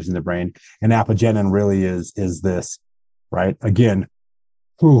waves in the brain? And apigenin really is this, right? Again,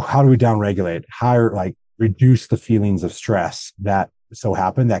 how do we downregulate? Higher, like reduce the feelings of stress that so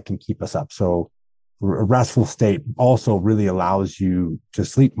happen that can keep us up. So a restful state also really allows you to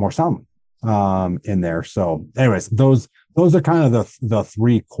sleep more soundly in there. So anyways, those are kind of the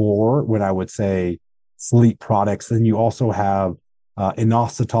three core, what I would say, sleep products. Then you also have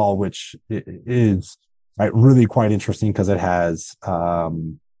inositol, which is right, really quite interesting because it has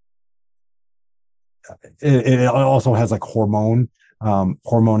it also has like hormone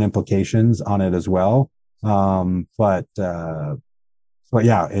implications on it as well. But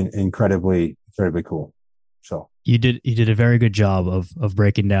yeah, incredibly cool. So You did a very good job of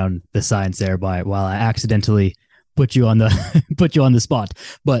breaking down the science there by while I accidentally put you on the put you on the spot.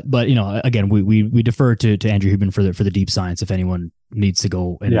 But again, we defer to Andrew Huberman for the deep science if anyone needs to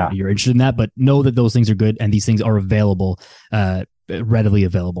go and you're interested in that. But know that those things are good and these things are available, readily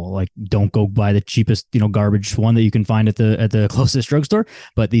available. Like don't go buy the cheapest garbage one that you can find at the closest drugstore.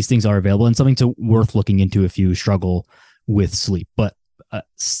 But these things are available and something worth looking into if you struggle with sleep. But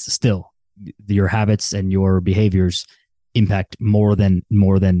still, your habits and your behaviors impact more than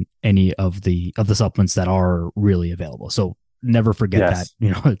any of the supplements that are really available. So never forget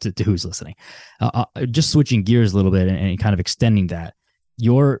that, to who's listening. Just switching gears a little bit and kind of extending that,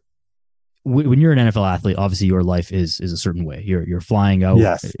 when you're an NFL athlete, obviously your life is a certain way. You're flying out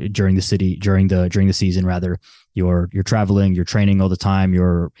during the season rather. You're traveling, you're training all the time.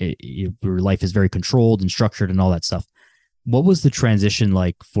 Your life is very controlled and structured and all that stuff. What was the transition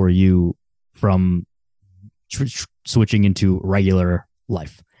like for you from switching into regular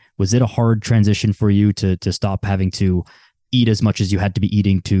life? Was it a hard transition for you to stop having to eat as much as you had to be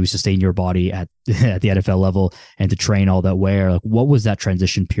eating to sustain your body at the NFL level and to train all that way? Or like, what was that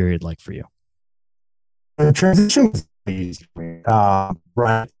transition period like for you? The transition was easy.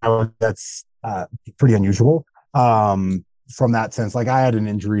 Right. That's pretty unusual from that sense. Like I had an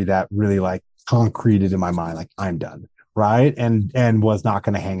injury that really like concreted in my mind, like I'm done. Right. And was not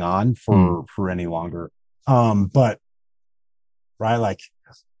going to hang on for any longer. But right, like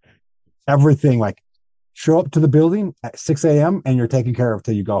everything, like show up to the building at 6 a.m. and you're taken care of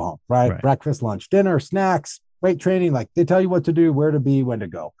till you go home, right? Breakfast, lunch, dinner, snacks, weight training, like they tell you what to do, where to be, when to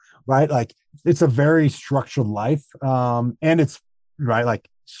go, right? Like it's a very structured life. And it's right, like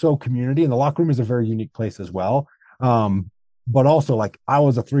so community, and the locker room is a very unique place as well. But also like I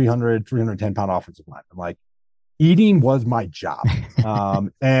was a 310 pound offensive lineman. Like eating was my job.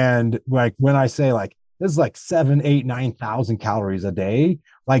 And like when I say like this is like 7, 8, 9,000 calories a day,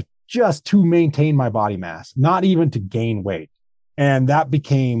 like just to maintain my body mass, not even to gain weight. And that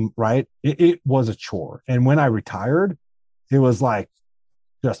became right. It was a chore. And when I retired, it was like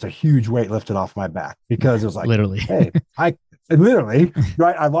just a huge weight lifted off my back because it was like, literally, hey, I literally,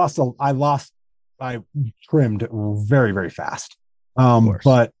 right. I trimmed very, very fast.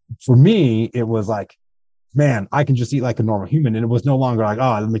 But for me, it was like, man, I can just eat like a normal human. And it was no longer like,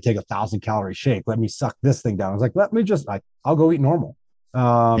 oh, let me take 1,000 calorie shake. Let me suck this thing down. I was like, let me just like, I'll go eat normal.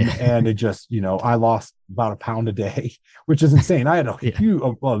 And it just, I lost about a pound a day, which is insane. I had a huge,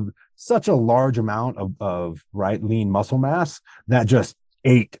 such a large amount of right lean muscle mass that just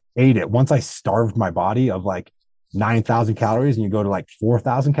ate it. Once I starved my body of like 9,000 calories and you go to like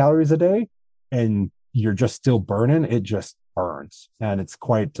 4,000 calories a day and you're just still burning, it just burns. And it's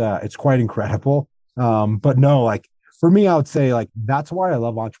quite incredible. But no, like for me, I would say like that's why I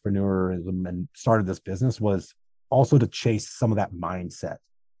love entrepreneurism and started this business was also to chase some of that mindset.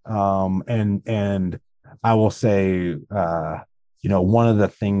 And I will say, one of the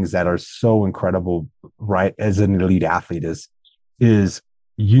things that are so incredible, right, as an elite athlete is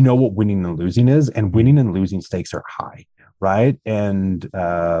what winning and losing is, and winning and losing stakes are high, right? And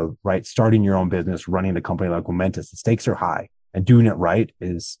right, starting your own business, running a company like Momentous, the stakes are high. And doing it right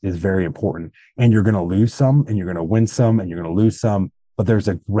is very important. And you're going to lose some, and you're going to win some, and you're going to lose some. But there's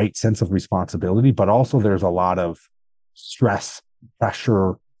a great sense of responsibility. But also, there's a lot of stress,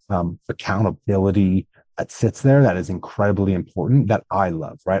 pressure, accountability that sits there that is incredibly important. That I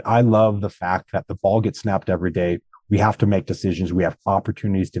love. Right? I love the fact that the ball gets snapped every day. We have to make decisions. We have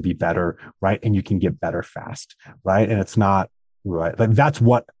opportunities to be better. Right? And you can get better fast. Right? And it's not right. Like that's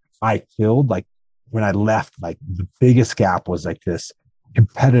what I filled. Like when I left, like the biggest gap was like this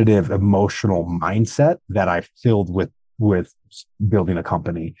competitive emotional mindset that I filled with building a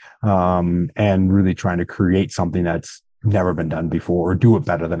company, and really trying to create something that's never been done before or do it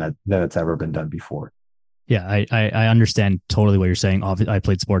better than it's ever been done before. Yeah, I understand totally what you're saying. I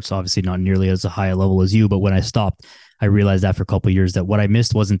played sports, obviously not nearly as a high a level as you, but when I stopped, I realized after a couple of years that what I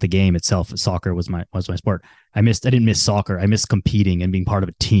missed wasn't the game itself. Soccer was my sport. I didn't miss soccer. I missed competing and being part of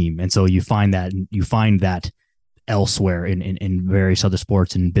a team. And so you find that elsewhere in various other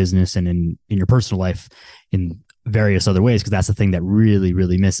sports and business and in your personal life in various other ways, because that's the thing that really,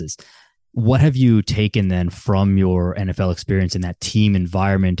 really misses. What have you taken then from your NFL experience in that team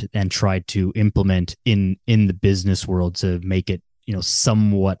environment and tried to implement in the business world to make it,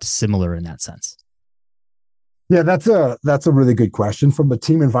 somewhat similar in that sense? Yeah, that's a really good question. From the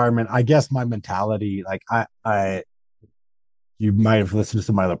team environment, I guess my mentality, like I you might have listened to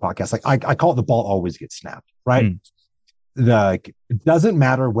some of my other podcasts. Like I call it the ball always gets snapped, right? Mm, It doesn't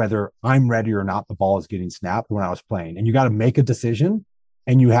matter whether I'm ready or not, the ball is getting snapped when I was playing. And you got to make a decision,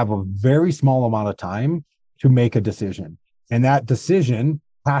 and you have a very small amount of time to make a decision. And that decision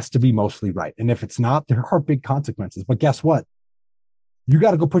has to be mostly right. And if it's not, there are big consequences. But guess what? You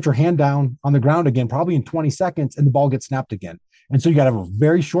got to go put your hand down on the ground again, probably in 20 seconds, and the ball gets snapped again. And so you got to have a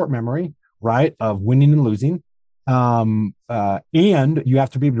very short memory, right, of winning and losing. And you have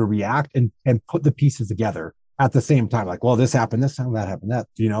to be able to react and put the pieces together at the same time. Like, well, this happened this time, that happened that.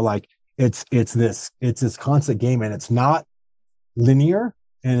 Like it's this constant game, and it's not linear,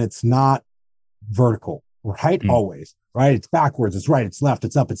 and it's not vertical, right? mm, Always, right? It's backwards, it's right, it's left,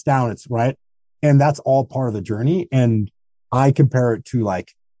 it's up, it's down, it's right. And that's all part of the journey. And I compare it to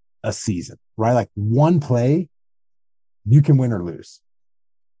like a season, right? Like one play, you can win or lose.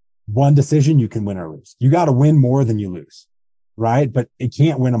 One decision, you can win or lose. You got to win more than you lose, right? But it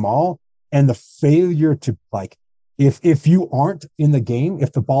can't win them all. And the failure to like, if you aren't in the game,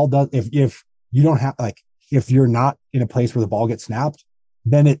 if the ball does, if you don't have like, if you're not in a place where the ball gets snapped,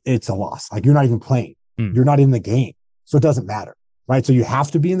 then it's a loss. Like you're not even playing. mm. You're not in the game. So it doesn't matter, right? So you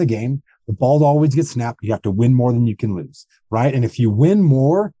have to be in the game. The ball always gets snapped. You have to win more than you can lose, right? And if you win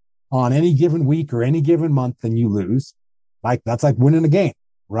more on any given week or any given month than you lose, like that's like winning a game,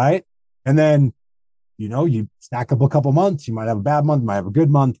 right? And then, you stack up a couple months. You might have a bad month, you might have a good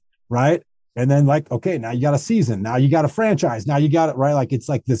month, right? And then like, okay, now you got a season. Now you got a franchise. Now you got it, right? Like it's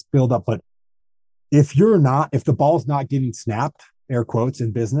like this build up. But if the ball's not getting snapped, air quotes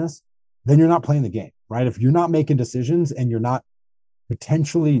in business, then you're not playing the game, right? If you're not making decisions and you're not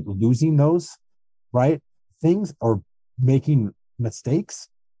potentially losing those, right, things or making mistakes,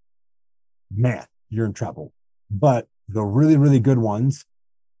 man, you're in trouble. But the really, really good ones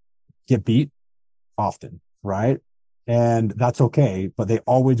get beat often, right? And that's okay, but they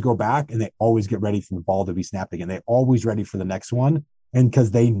always go back and they always get ready for the ball to be snapped again. They always ready for the next one. And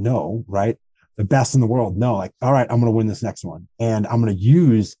because they know, right? The best in the world know, like, all right, I'm going to win this next one. And I'm going to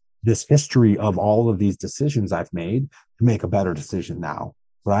use this history of all of these decisions I've made to make a better decision now,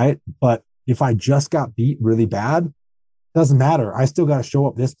 right? But if I just got beat really bad, doesn't matter. I still got to show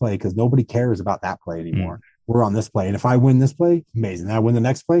up this play because nobody cares about that play Mm. anymore. We're on this play. And if I win this play, amazing. And I win the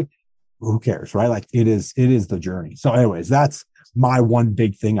next play, who cares, right? Like it is the journey. So anyways, that's my one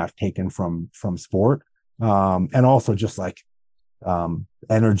big thing I've taken from sport. And also just like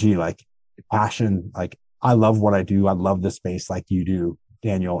energy, like passion. Like I love what I do. I love this space like you do,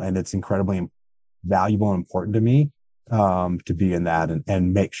 Daniel, and it's incredibly valuable and important to me to be in that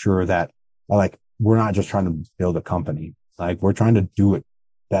and make sure that like we're not just trying to build a company. Like we're trying to do it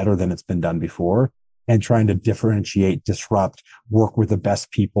better than it's been done before, and trying to differentiate, disrupt, work with the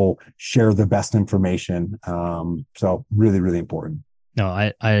best people, share the best information. So really, really important. No,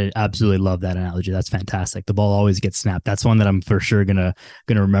 I absolutely love that analogy. That's fantastic. The ball always gets snapped. That's one that I'm for sure gonna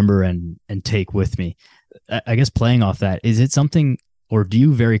remember and take with me. I guess playing off that, is it something, or do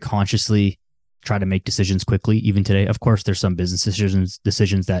you very consciously try to make decisions quickly even today? Of course, there's some business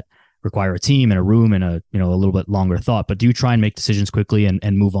decisions that require a team and a room and a little bit longer thought, but do you try and make decisions quickly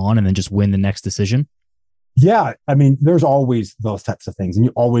and move on and then just win the next decision? Yeah. I mean, there's always those types of things, and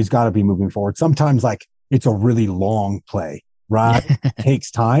you always got to be moving forward. Sometimes like it's a really long play, right?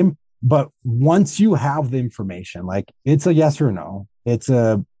 Takes time. But once you have the information, like it's a yes or no, it's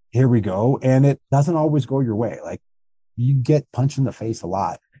a here we go. And it doesn't always go your way. Like you get punched in the face a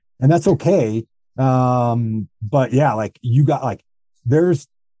lot, and that's okay. But yeah, like you got like there's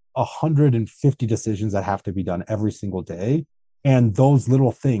 150 decisions that have to be done every single day. And those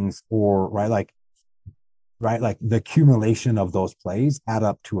little things, or right, like the accumulation of those plays add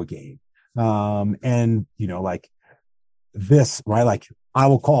up to a game. And like this, right? Like I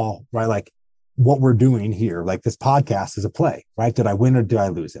will call, right? Like what we're doing here, like this podcast is a play, right? Did I win or did I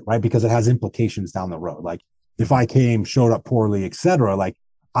lose it? Right. Because it has implications down the road. Like if I showed up poorly, etc., like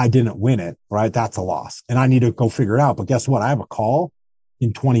I didn't win it, right? That's a loss. And I need to go figure it out. But guess what? I have a call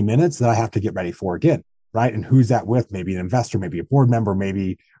in 20 minutes that I have to get ready for again. right? And who's that with? Maybe an investor, maybe a board member,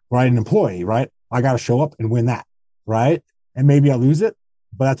 maybe right an employee, right? I got to show up and win that, right? And maybe I lose it,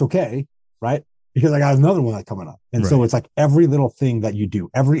 but that's okay, right? Because I got another one coming up. And so it's like every little thing that you do,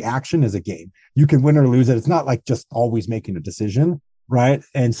 every action is a game. You can win or lose it. It's not like just always making a decision, right?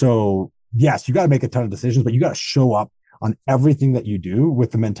 And so, yes, you got to make a ton of decisions, but you got to show up on everything that you do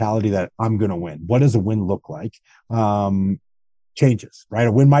with the mentality that I'm going to win. What does a win look like? Changes, right?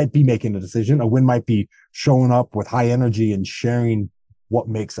 A win might be making a decision. A win might be showing up with high energy and sharing what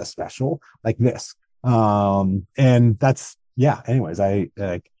makes us special, like this. And that's, yeah. Anyways,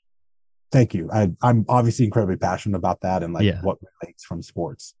 thank you. I'm obviously incredibly passionate about that and what relates from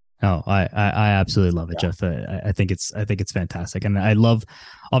sports. Oh, I absolutely love it, Jeff. I think it's fantastic, and I love.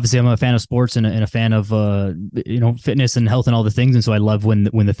 Obviously, I'm a fan of sports and a fan of fitness and health and all the things, and so I love when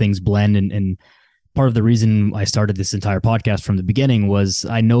the things blend. And part of the reason I started this entire podcast from the beginning was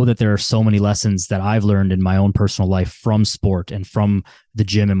I know that there are so many lessons that I've learned in my own personal life from sport and from the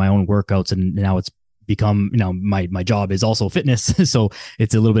gym and my own workouts, and now it's become, my job is also fitness. So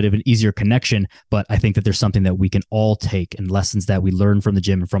it's a little bit of an easier connection, but I think that there's something that we can all take and lessons that we learn from the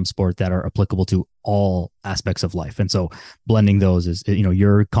gym and from sport that are applicable to all aspects of life. And so blending those is,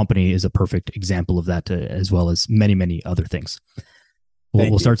 your company is a perfect example of that, as well as many, many other things.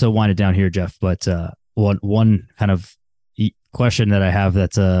 We'll start to wind it down here, Jeff, but one kind of question that I have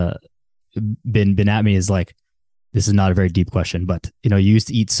that's been at me is like, this is not a very deep question, but you used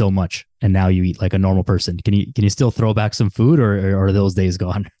to eat so much and now you eat like a normal person. Can you still throw back some food, or are those days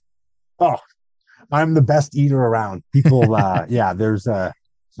gone? Oh, I'm the best eater around. People, I'm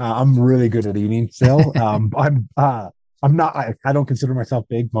really good at eating still. I'm not, I don't consider myself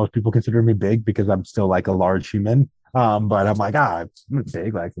big. Most people consider me big because I'm still like a large human. But I'm like, I'm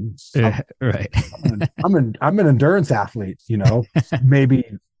big, like right. I'm an endurance athlete,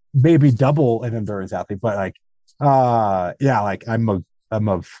 maybe double an endurance athlete, but like, I'm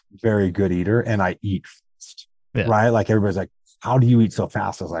a very good eater and I eat fast, right? Like everybody's like, how do you eat so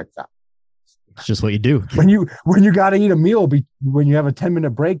fast? I was like, it's just what you do. When you got to eat a meal, when you have a 10-minute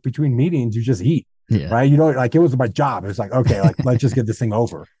break between meetings, you just eat, right? You don't like, it was my job. It's like, okay, like let's just get this thing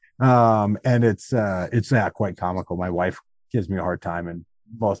over. And it's quite comical. My wife gives me a hard time, and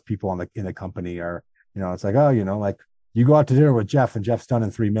most people in the company are, it's like, like you go out to dinner with Jeff and Jeff's done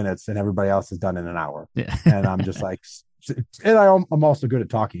in 3 minutes and everybody else is done in an hour. Yeah. And I'm just like, and I'm also good at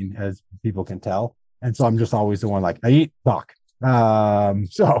talking, as people can tell. And so I'm just always the one like, I eat, talk.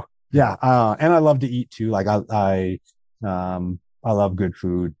 So yeah. And I love to eat too. Like I love good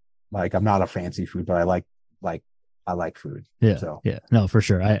food. Like I'm not a fancy food, but I like food. Yeah. So yeah, no, for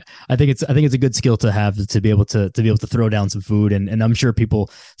sure. I think it's a good skill to have, to be able to throw down some food, and I'm sure people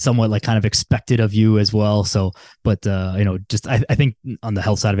somewhat like kind of expect it of you as well. So, but just I think on the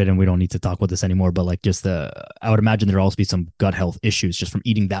health side of it, and we don't need to talk about this anymore, but like just I would imagine there'll also be some gut health issues just from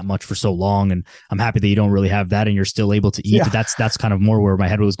eating that much for so long. And I'm happy that you don't really have that and you're still able to eat. Yeah. That's kind of more where my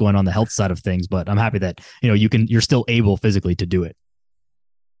head was going on the health side of things, but I'm happy that, you're still able physically to do it.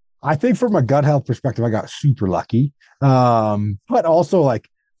 I think from a gut health perspective, I got super lucky. But also like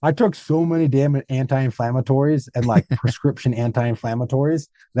I took so many damn anti-inflammatories and like prescription anti-inflammatories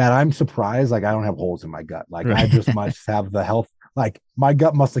that I'm surprised. Like I don't have holes in my gut. Like I just must have the health. Like my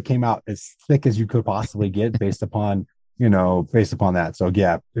gut must have came out as thick as you could possibly get based upon that. So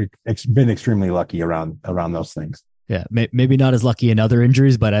yeah, it's been extremely lucky around those things. Yeah. Maybe not as lucky in other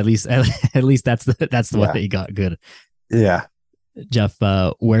injuries, but at least that's the one that you got good. Yeah. Jeff,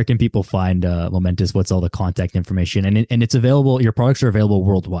 where can people find Momentous? What's all the contact information? And it's available. Your products are available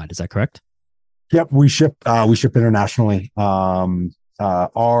worldwide. Is that correct? Yep, we ship internationally.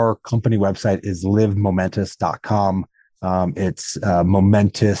 Our company website is livemomentous.com. It's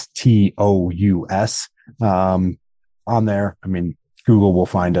Momentous TOUS on there. I mean, Google will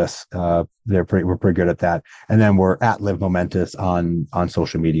find us. We're pretty good at that. And then we're at Live Momentous on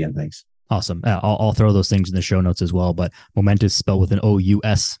social media and things. Awesome. I'll throw those things in the show notes as well. But Momentous spelled with an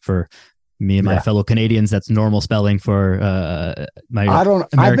OUS for me and my fellow Canadians. That's normal spelling for my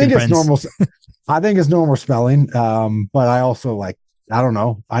American friends. It's normal. I think it's normal spelling. But I also I don't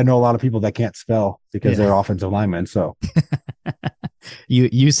know. I know a lot of people that can't spell because they're offensive linemen. So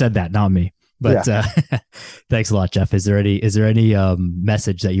you said that, not me. But thanks a lot, Jeff. Is there any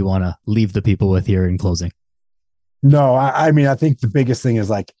message that you want to leave the people with here in closing? No, I mean, I think the biggest thing is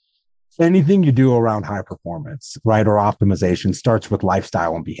like, anything you do around high performance, right, or optimization starts with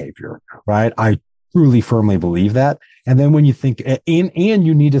lifestyle and behavior, right? I truly firmly believe that. And then when you think, and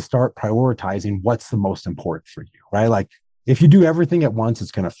you need to start prioritizing what's the most important for you, right? Like If you do everything at once,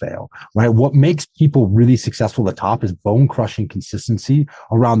 it's going to fail, right? What makes people really successful at the top is bone crushing consistency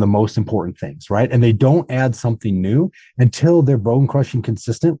around the most important things, right? And they don't add something new until they're bone crushing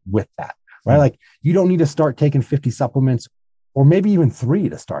consistent with that, right? Like you don't need to start taking 50 supplements or maybe even 3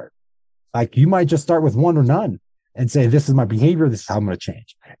 to start. Like you might just start with 1 or none and say, this is my behavior. This is how I'm going to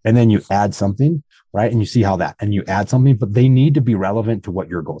change. And then you add something, right? And you see how that, and you add something, but they need to be relevant to what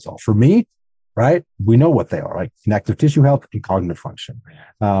your goals are. For me, right? We know what they are, right? Connective tissue health and cognitive function.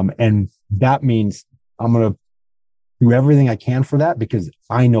 And that means I'm going to do everything I can for that because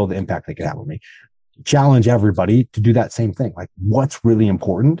I know the impact they could have on me. Challenge everybody to do that same thing. Like what's really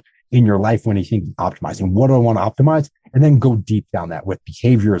important in your life when you think optimizing? What do I want to optimize? And then go deep down that with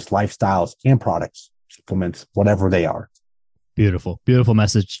behaviors, lifestyles, and products, supplements, whatever they are. Beautiful, beautiful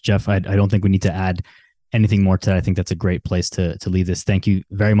message, Jeff. I don't think we need to add anything more to that. I think that's a great place to leave this. Thank you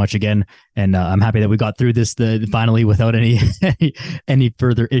very much again. And I'm happy that we got through this finally without any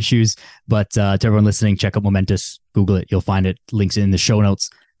further issues. But to everyone listening, check out Momentous, Google it. You'll find it. Links in the show notes.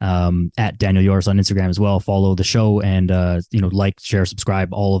 At Daniel Yoris on Instagram as well. Follow the show and like, share,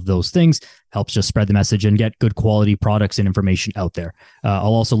 subscribe, all of those things helps just spread the message and get good quality products and information out there.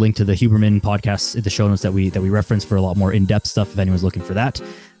 I'll also link to the Huberman podcast in the show notes that we reference for a lot more in-depth stuff if anyone's looking for that.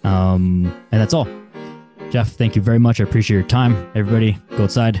 And that's all. Jeff, thank you very much. I appreciate your time. Everybody, go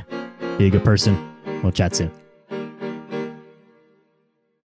outside, be a good person. We'll chat soon.